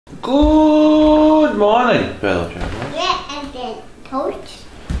Good morning, fellow travelers. Yeah, and then toast.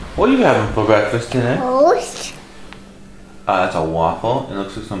 What are you having for breakfast today? Toast. That's a waffle. It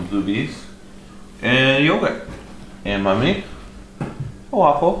looks like some blueberries. And yogurt. And mommy, a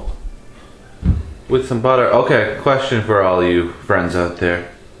waffle. With some butter. Okay, question for all you friends out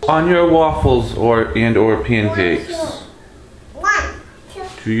there. On your waffles or pancakes, One, two,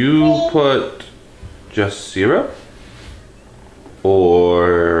 do you put just syrup?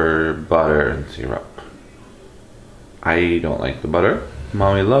 Or butter and syrup? I don't like the butter.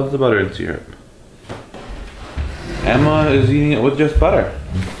 Mommy loves the butter and syrup. Emma is eating it with just butter.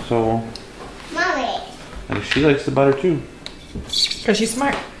 So, Mommy. and she likes the butter too. Because she's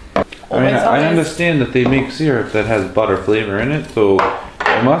smart. I mean, I understand that they make syrup that has butter flavor in it, so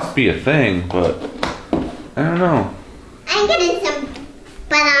it must be a thing, but I don't know. I'm getting some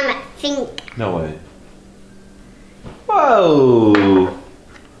butter on my finger. No way. Whoa!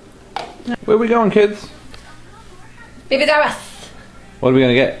 Where are we going, kids? Baby Darvis. What are we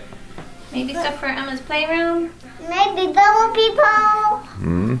gonna get? Maybe stuff for Emma's playroom. Maybe bubble people. I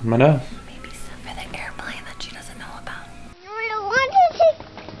know. Maybe stuff for the airplane that she doesn't know about. I wanted to,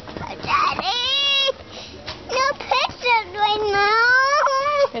 Daddy. No pictures right now.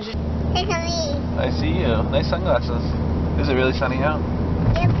 Hey, honey. I see you. Nice sunglasses. Is it really sunny out?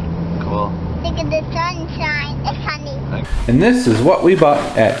 Yep. Cool. Look at the sunshine. It's sunny. And this is what we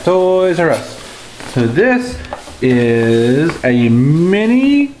bought at Toys R Us. So this is a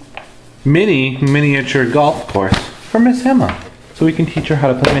miniature golf course for Miss Emma. So we can teach her how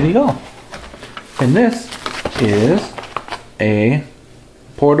to play mini golf. And this is a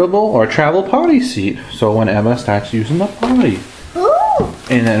portable or travel potty seat. So when Emma starts using the potty. Ooh.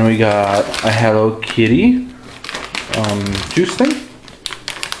 And then we got a Hello Kitty juice thing.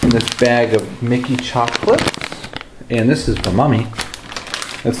 And this bag of Mickey chocolates. And this is for Mommy.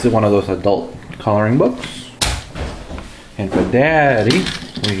 That's one of those adult coloring books. And for Daddy,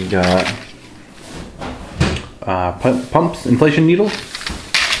 we got pumps, inflation needles.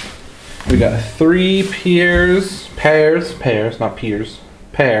 We got 3 pairs, not peers,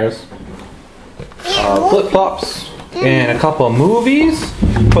 pairs. Flip-flops and a couple of movies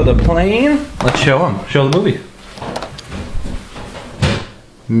for the plane. Let's show them. Show the movie.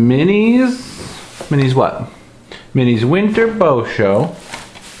 Minnie's what? Minnie's Winter Bow Show.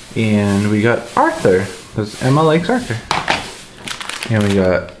 And we got Arthur, because Emma likes Arthur. And we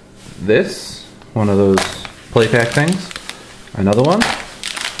got this, one of those play pack things. Another one.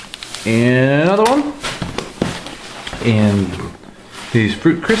 And another one. And these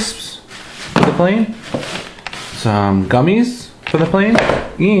fruit crisps for the plane. Some gummies for the plane.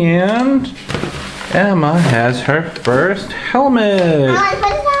 And Emma has her first helmet. I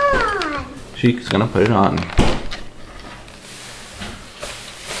put it on. She's gonna put it on.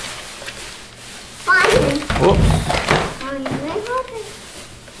 Whoops.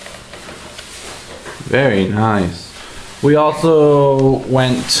 Very nice. We also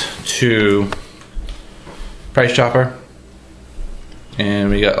went to Price Chopper and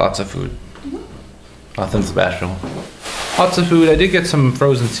we got lots of food. Nothing special. Lots of food. I did get some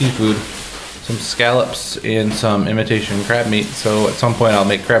frozen seafood, some scallops and some imitation crab meat. So at some point I'll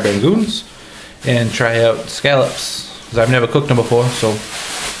make crab rangoons and try out scallops because I've never cooked them before. So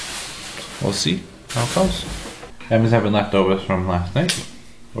we'll see how it goes. Emma's having leftovers from last night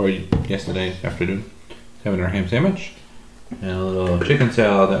or yesterday afternoon. Having our ham sandwich and a little chicken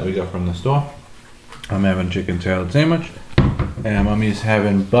salad that we got from the store. I'm having chicken salad sandwich and Mommy's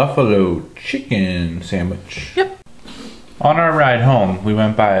having buffalo chicken sandwich. Yep. On our ride home, we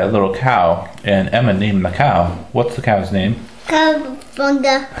went by a little cow and Emma named the cow. What's the cow's name?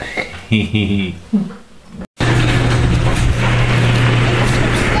 Cowabunga. Hehehe.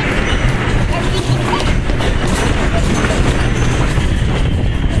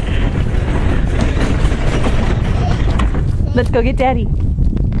 Let's go get Daddy.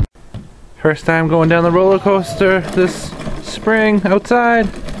 First time going down the roller coaster this spring outside.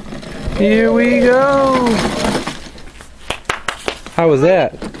 Here we go. How was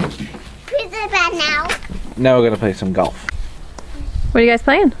that? Pretty bad now. Now we're gonna play some golf. What are you guys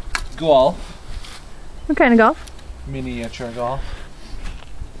playing? Golf. What kind of golf? Miniature golf.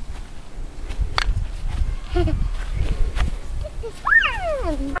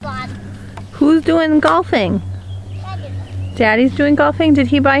 Who's doing golfing? Daddy's doing golfing. Did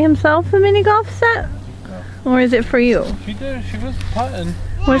he buy himself a mini golf set? No. Or is it for you? She did. She was putting.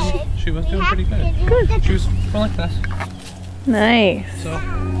 Was she? She was doing pretty good. Good. She was like this. Nice. So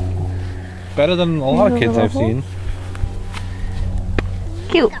better than a lot of kids I've seen.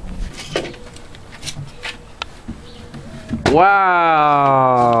 Cute.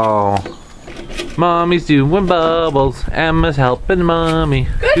 Wow. Mommy's doing bubbles. Emma's helping mommy.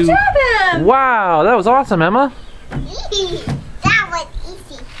 Good job, Em. Wow, that was awesome, Emma. That was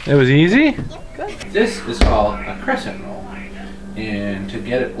easy. It was easy? Good. This is called a crescent roll. And to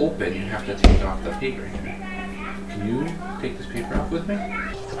get it open, you have to take off the paper here. Can you take this paper off with me?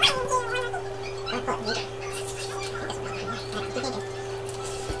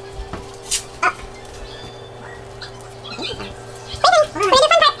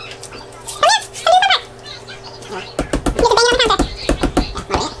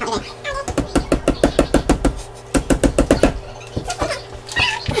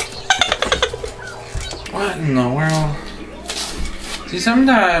 What in the world? See,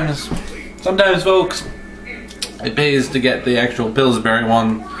 sometimes folks, it pays to get the actual Pillsbury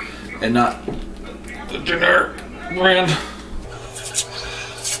one and not the generic brand.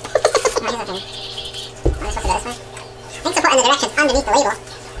 Thanks for putting the directions underneath the label.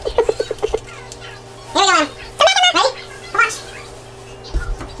 Here we go, Em. Come back, Emma. Ready? Watch.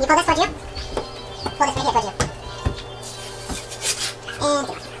 Can you pull this towards you? Pull this right here towards you. And bang again.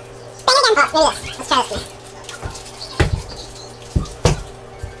 Oh, maybe this. Let's try this, please.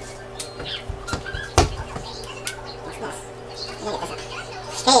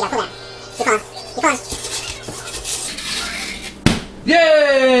 There you go, pull that. Keep on. Keep on.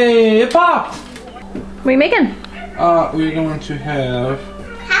 Yay! It popped! What are you making? We're going to have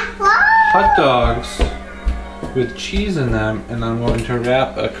hot dogs with cheese in them, and I'm going to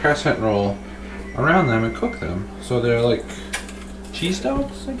wrap a crescent roll around them and cook them. So they're like cheese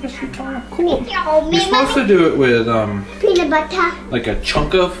dogs, I guess you call them. Cool. You're supposed to do it with Peanut butter. like a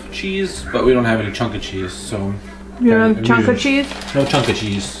chunk of cheese, but we don't have any chunk of cheese, so You want I'm a chunk of using- cheese? no chunk of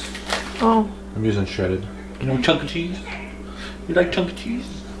cheese. Oh. I'm using shredded. You know chunk of cheese? You like chunk of cheese?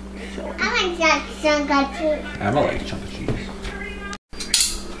 I like that chunk of cheese. Emma likes chunk of cheese.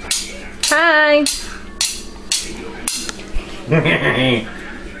 Hi.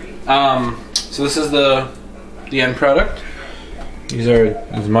 So this is the end product. These are,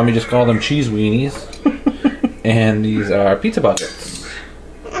 as mommy just called them, cheese weenies. And these are pizza buckets.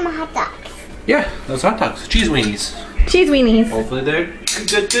 I'm a hot dog. Yeah, those hot dogs, cheese weenies. Cheese weenies. Hopefully they're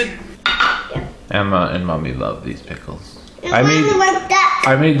good. Emma and mommy love these pickles. I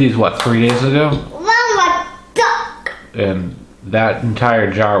made these what, 3 days ago? One was duck. And that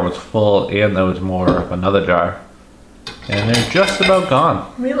entire jar was full, and there was more of another jar. And they're just about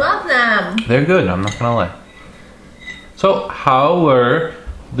gone. We love them. They're good, I'm not gonna lie. So, how were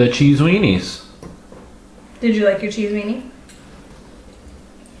the cheese weenies? Did you like your cheese weenie?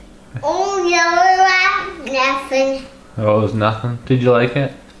 Oh, no, nothing. Oh, it was nothing. Did you like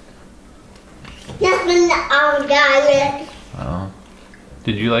it? Nothing organic. Oh.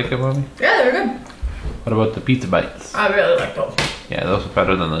 Did you like it, mommy? Yeah, they're good. What about the pizza bites? I really like those. Yeah, those are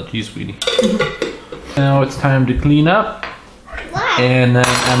better than the cheese weenie. Now it's time to clean up. What? And then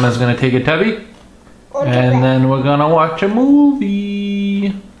Emma's gonna take a tubby. And then we're gonna watch a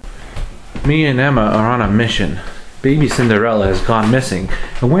movie. Me and Emma are on a mission. Baby Cinderella has gone missing,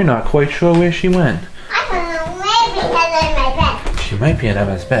 and we're not quite sure where she went. I don't know, maybe it's in my bed. She might be in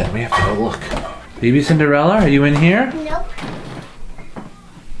Emma's bed. We have to go look. Baby Cinderella, are you in here? Nope.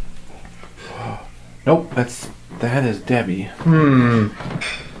 Nope, that is Debbie.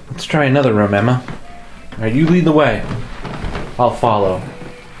 Let's try another room, Emma. Alright, you lead the way. I'll follow.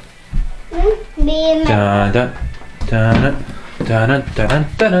 Me and my Dun dun dun dun dun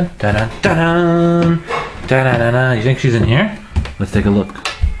dun dun dun dun dun. You think she's in here? Let's take a look.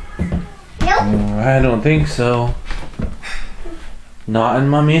 Nope. I don't think so. Not in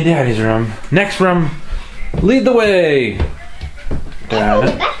Mommy and Daddy's room. Next room. Lead the way. Oh,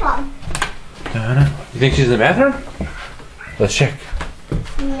 the bathroom. You think she's in the bathroom? Let's check.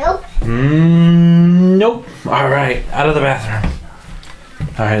 Nope. Nope. Alright, out of the bathroom.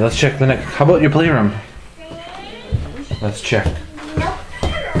 Alright, let's check the next. How about your playroom? Let's check. Nope.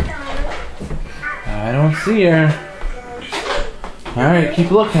 I don't see her. Alright,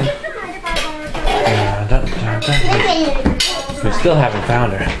 keep looking. We still haven't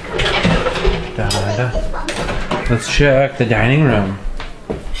found her. Let's check the dining room.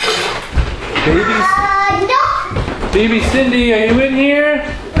 No. Baby Cindy, are you in here?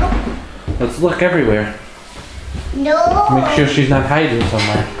 Nope. Let's look everywhere. No. Make sure she's not hiding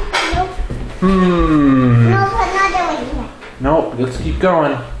somewhere. Nope. Nope, Another one. Nope, let's keep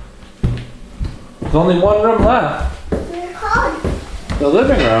going. There's only one room left. We're called The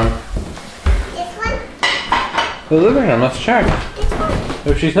living room. this one. The living room, let's check. This one.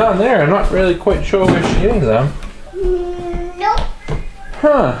 If she's not there, I'm not really quite sure where she is, them. Nope.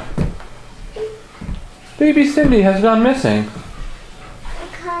 Huh. Baby Cindy has gone missing.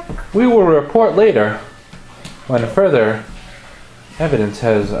 Because We will report later when further evidence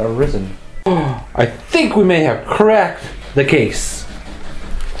has arisen. I think we may have cracked the case.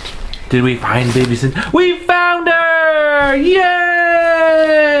 Did we find baby Cinderella? We found her!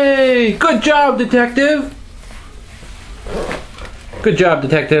 Yay! Good job, detective. Good job,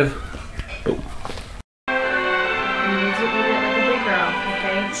 detective.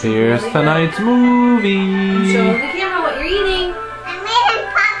 Here's tonight's movie. Show the camera what you're eating. I'm eating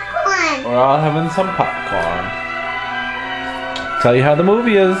popcorn. We're all having some popcorn. Tell you how the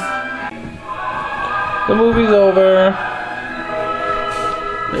movie is. The movie's over.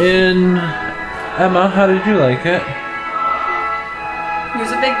 And Emma, how did you like it?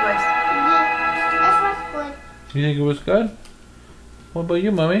 Use a big voice. This was good. You think it was good? What about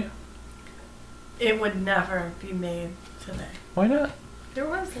you, Mommy? It would never be made today. Why not? There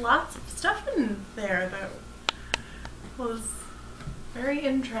was lots of stuff in there that was very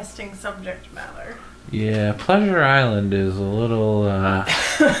interesting subject matter. Yeah, Pleasure Island is a little,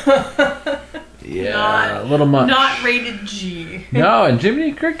 yeah, a little much. Not rated G. No, and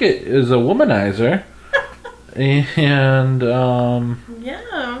Jiminy Cricket is a womanizer. And,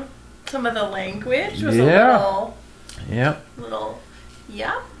 Yeah. Some of the language was yeah. Yep.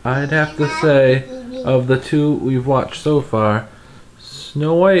 yeah. I'd have to say, of the two we've watched so far,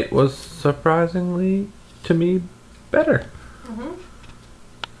 Snow White was surprisingly, to me, better.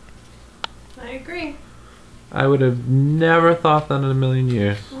 I agree. I would have never thought that in a million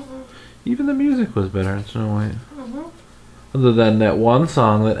years. Even the music was better in Snow White. Other than that one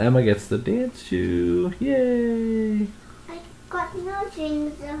song that Emma gets to dance to. Yay! I got no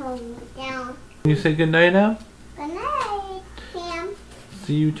dreams to hold down. Can you say goodnight now? Good night, Cam.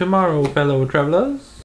 See you tomorrow, fellow travelers.